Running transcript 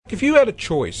if you had a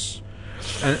choice,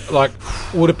 and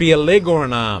would it be a leg or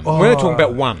an arm? We're only talking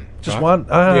about one. Just right? one?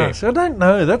 Yeah. So I don't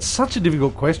know. That's such a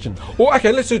difficult question. Well,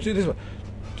 okay, let's do this one.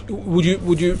 Would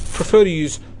you prefer to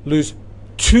lose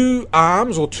 2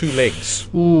 arms or 2 legs?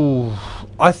 Ooh,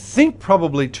 I think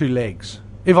probably 2 legs,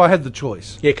 if I had the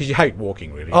choice. Yeah, because you hate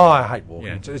walking, really. Oh, I hate walking.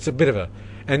 Yeah, it's a bit of a...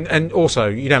 And also,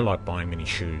 you don't like buying many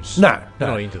shoes. No. You're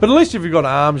not into But them. at least if you've got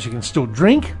arms, you can still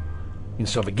drink. You can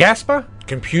still have a gasper.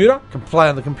 Computer. You can play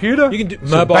on the computer. You can do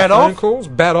So mobile bat phone off. calls,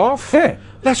 bat off. Yeah.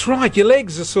 That's right, your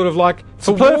legs are sort of like...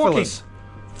 For Superfluous.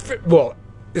 walking. Well,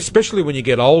 especially when you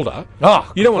get older.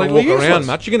 Oh, you don't want to walk completely around useless.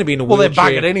 much. You're going to be in a Well, they're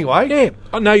wheelchair. buggered anyway. Yeah.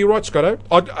 Oh, no, you're right, Scotto.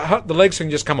 The legs can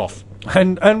just come off.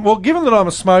 And well, given that I'm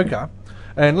a smoker,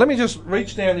 and let me just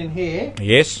reach down in here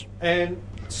Yes. and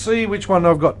see which one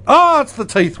I've got. Oh, it's the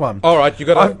teeth one. All right,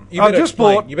 you I've just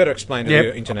bought- You better explain to Yep.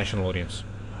 your international audience.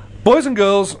 Boys and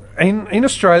girls in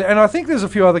Australia, and I think there's a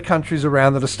few other countries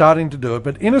around that are starting to do it,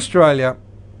 but in Australia,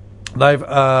 they've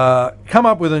come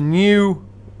up with a new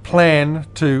plan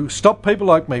to stop people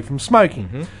like me from smoking.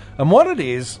 Mm-hmm. And what it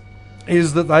is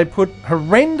that they put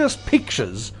horrendous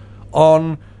pictures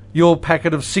on your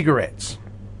packet of cigarettes.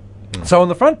 So on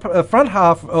the front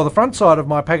half, or the front side of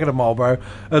my packet of Marlboro,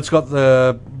 it's got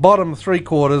the bottom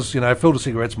 3/4, filled with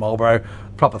cigarettes, Marlboro,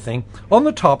 proper thing. On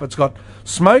the top, it's got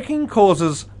smoking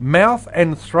causes mouth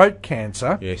and throat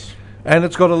cancer. Yes. And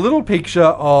it's got a little picture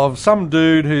of some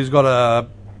dude who's got a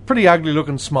pretty ugly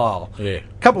looking smile. Yeah.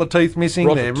 Couple of teeth missing.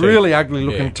 Rotten They're teeth. really ugly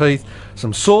looking Yeah. teeth.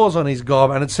 Some sores on his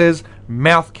gob, and it says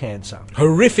mouth cancer.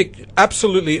 Horrific,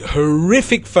 absolutely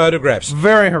horrific photographs.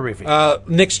 Very horrific.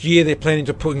 Next year they're planning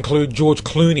to include George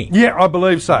Clooney. Yeah, I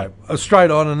believe so.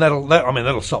 Straight on, and that'll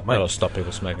stop me. That'll stop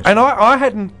people smoking. And I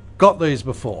hadn't got these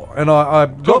before, and I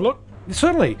got look.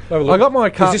 certainly. Have a look. I got my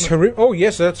carton. Is this horrific? Oh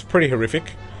yes, that's pretty horrific.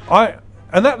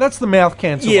 That's the mouth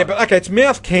cancer. Yeah, one. but okay, it's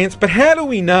mouth cancer. But how do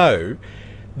we know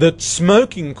that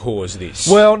smoking caused this?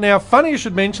 Well, now, funny you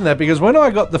should mention that, because when I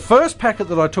got the first packet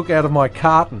that I took out of my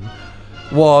carton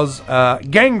was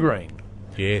gangrene.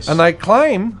 yes. And they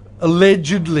claim,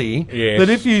 allegedly, Yes. that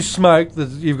if you smoke, that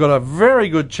you've got a very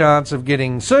good chance of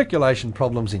getting circulation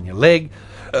problems in your leg,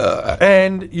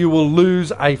 and you will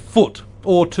lose a foot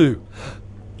or 2.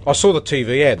 I saw the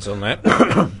TV ads on that,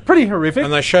 Pretty horrific.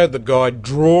 and they showed the guy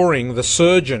drawing the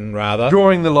surgeon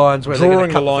Drawing the lines where drawing they're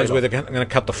the going lines to where they're going to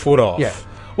cut the foot off. Yeah.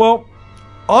 Well,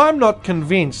 I'm not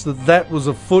convinced that that was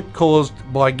a foot caused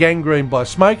by gangrene by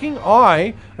smoking.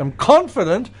 I am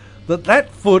confident that that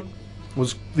foot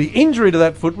was, the injury to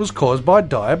that foot was caused by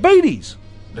diabetes.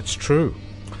 That's true,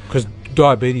 because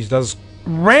diabetes does.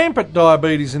 Rampant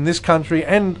diabetes in this country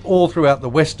and all throughout the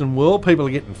Western world. People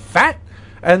are getting fat.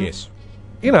 And, Yes.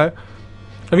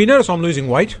 Have you noticed I'm losing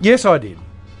weight yes, I did.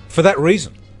 for that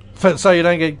reason? So you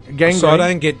don't get gangrene So I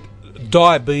don't get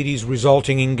diabetes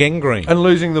resulting in gangrene. and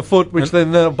losing the foot, which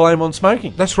then they'll blame on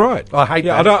smoking. That's right. I hate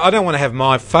that. I don't want to have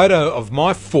my photo of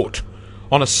my foot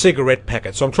on a cigarette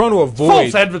packet. So I'm trying to avoid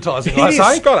False advertising, I It is,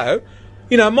 say. Scotto.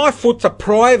 My foot's a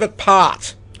private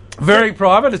part. Very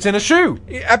private. It's in a shoe.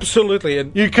 Yeah, absolutely.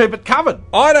 And You keep it covered.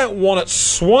 I don't want it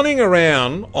swanning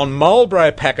around on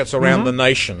Marlboro packets around Mm-hmm. the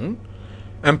nation,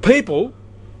 and people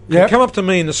can Yep. come up to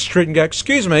me in the street and go,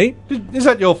 "Excuse me." Is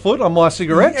that your foot on my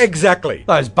cigarettes? Exactly.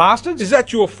 Those bastards. Is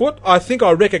that your foot? I think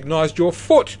I recognised your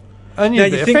foot. And Now,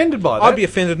 you'd be you think offended by that. I'd be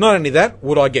offended. Not only that,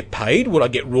 would I get paid? Would I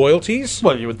get royalties?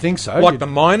 Well, you would think so. Like the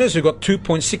miners who got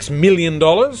 $2.6 million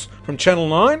from Channel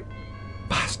 9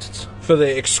 bastards. for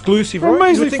their exclusive For a right? You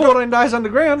measly would think 14 days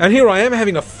underground. and here I am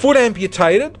having a foot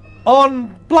amputated.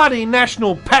 On bloody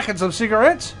national packets of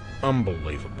cigarettes.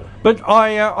 Unbelievable. But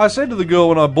I said to the girl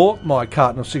when I bought my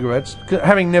carton of cigarettes,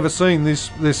 having never seen this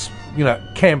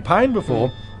campaign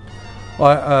before,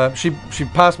 she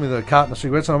passed me the carton of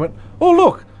cigarettes and I went, "Oh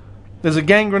look, there's a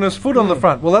gangrenous foot on the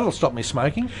front. Well, that'll stop me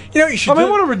smoking." You know what you should I mean,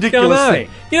 do? what a ridiculous I know. thing.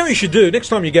 You know what you should do? Next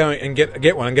time you go and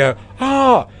get one and go,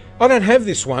 I don't have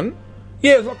this one.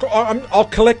 Yeah, look, I'll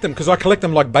collect them because I collect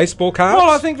them like baseball cards.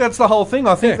 Well, I think that's the whole thing.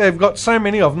 I think they've got so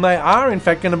many of them, they are in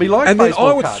fact going to be like and then baseball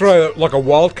I would cards. throw like a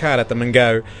wild card at them and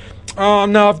go, "Oh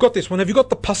no, I've got this one. Have you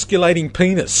got the pusculating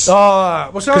penis?"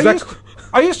 Oh, well, so 'Cause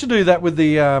I used to do that with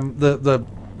the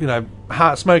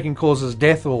heart smoking causes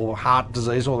death or heart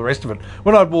disease, all the rest of it.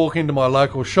 When I'd walk into my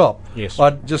local shop, Yes.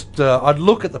 I'd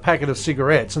look at the packet of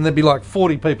cigarettes, and there'd be like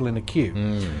 40 people in a queue.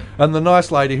 And the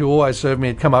nice lady who always served me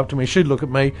would come up to me. She'd look at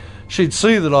me, she'd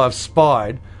see that I've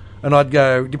spied, and I'd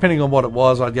go, depending on what it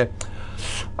was, I'd go,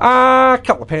 a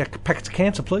couple of packets of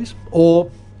cancer, please, or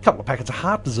a couple of packets of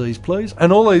heart disease, please.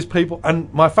 And all these people,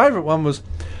 and my favourite one was,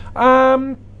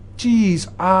 geez,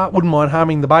 wouldn't mind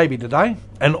harming the baby today.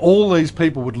 And all these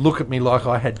people would look at me like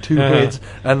I had two heads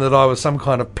and that I was some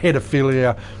kind of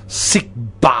pedophilia sick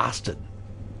bastard.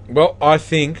 Well, I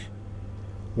think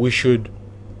we should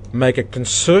make a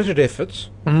concerted effort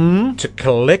to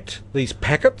collect these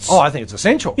packets. Oh, I think it's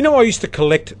essential. You know, I used to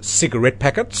collect cigarette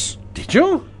packets. Did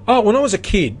you? Oh, when I was a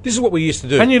kid, this is what we used to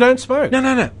do. And you don't smoke? No.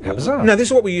 How bizarre. No, this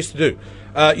is what we used to do.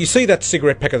 You see that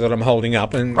cigarette packet that I'm holding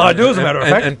up, and I do, as a matter of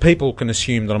fact. and people can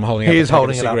assume that I'm holding up. He a is packet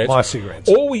holding of it up, cigarettes. my cigarettes.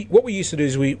 What we used to do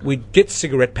is we'd get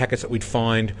cigarette packets that we'd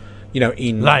find,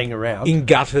 in laying around in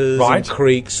gutters, right. and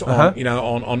creeks,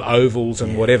 on ovals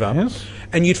and whatever. Yes.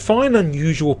 And you'd find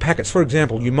unusual packets. For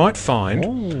example, you might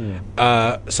find,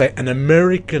 say, an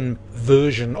American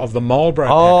version of the Marlboro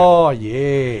packet. Oh,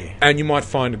 yeah. And you might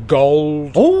find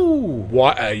gold,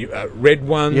 white, red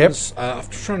ones. Yep. I'm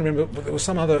trying to remember. There was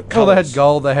some other Well, colours. they had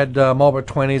gold, they had Marlboro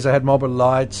 20s, they had Marlboro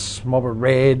Lights, Marlboro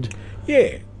Red.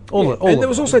 Yeah. All and of there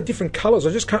was them. also different colours.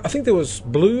 I think there was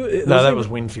blue. No, that was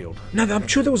Winfield. No, I'm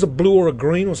sure there was a blue or a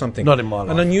green or something. Not in my life.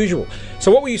 An unusual.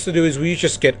 So what we used to do is we used to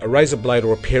just get a razor blade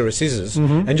or a pair of scissors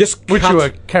and just Which cut... you were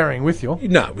carrying with you.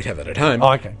 No, we'd have that at home.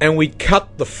 Oh, okay. And we'd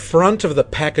cut the front of the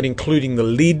packet, including the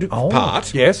lid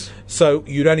part. Yes. So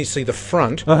you'd only see the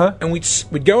front. Uh-huh. And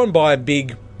we'd go and buy a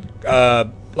big...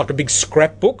 like a big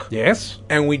scrapbook. Yes.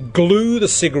 And we'd glue the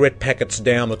cigarette packets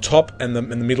down the top and the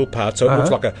middle part, so it looks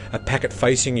like a packet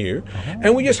facing you.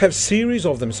 And we just have series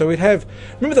of them. So we'd have...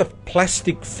 Remember the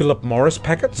plastic Philip Morris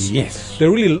packets? Yes.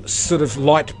 They're really sort of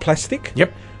light plastic.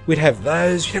 Yep. We'd have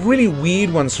those. You'd have really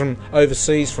weird ones from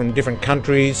overseas, from different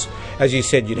countries. As you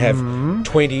said, you'd have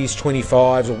 20s,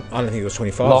 25s, or I don't think it was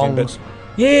 25s. Longs. But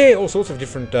yeah, all sorts of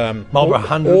different... Marlboro all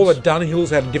 100s. the Dunhills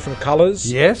had different colours.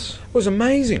 Yes. It was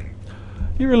amazing.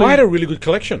 You really... I had a really good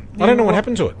collection. I don't know what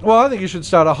happened to it. Well, I think you should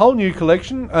start a whole new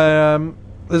collection.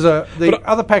 There's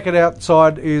other packet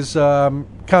outside is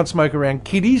can't smoke around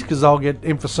kiddies because they'll get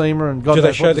emphysema and God Do they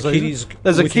knows show what the diseases. kiddies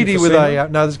There's a with kiddie with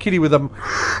emphysema? there's a kiddie with a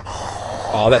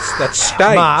Oh, that's staged.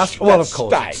 mask. Well, That's of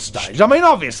course, it's staged. staged. I mean,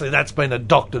 obviously that's been a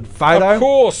doctored photo. Of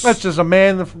course. That's just a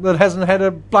man that hasn't had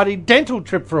a bloody dental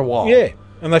trip for a while. Yeah,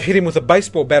 and they've hit him with a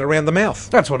baseball bat around the mouth.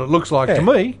 That's what it looks like to Yeah.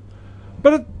 me.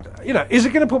 But is it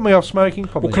going to put me off smoking?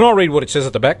 Probably. Well, can I read what it says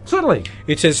at the back? Certainly.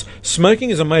 It says, smoking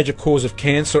is a major cause of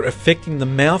cancer affecting the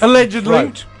mouth Allegedly.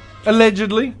 and throat.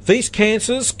 Allegedly. These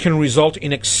cancers can result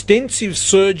in extensive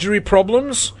surgery,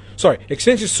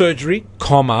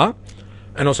 comma,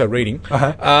 and also reading,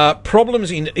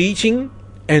 problems in eating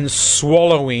and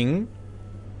swallowing.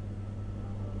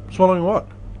 Swallowing what?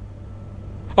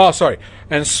 Oh, sorry.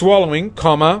 And swallowing,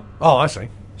 comma, Oh, I see.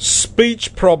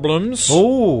 speech problems.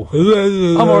 Oh,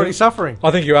 I'm already suffering. I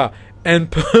think you are.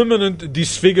 And permanent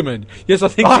disfigurement. Yes, I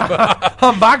think you are.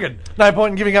 I'm bugging. No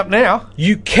point in giving up now.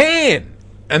 You can,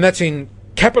 and that's in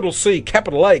capital C,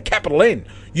 capital A, capital N.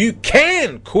 You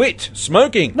can quit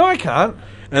smoking. No, I can't.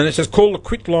 And it says call the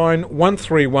quit line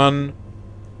 131.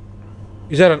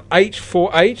 Is that an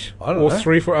 848 I don't or know.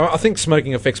 34? I think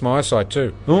smoking affects my eyesight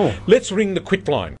too. Oh. Let's ring the quit line.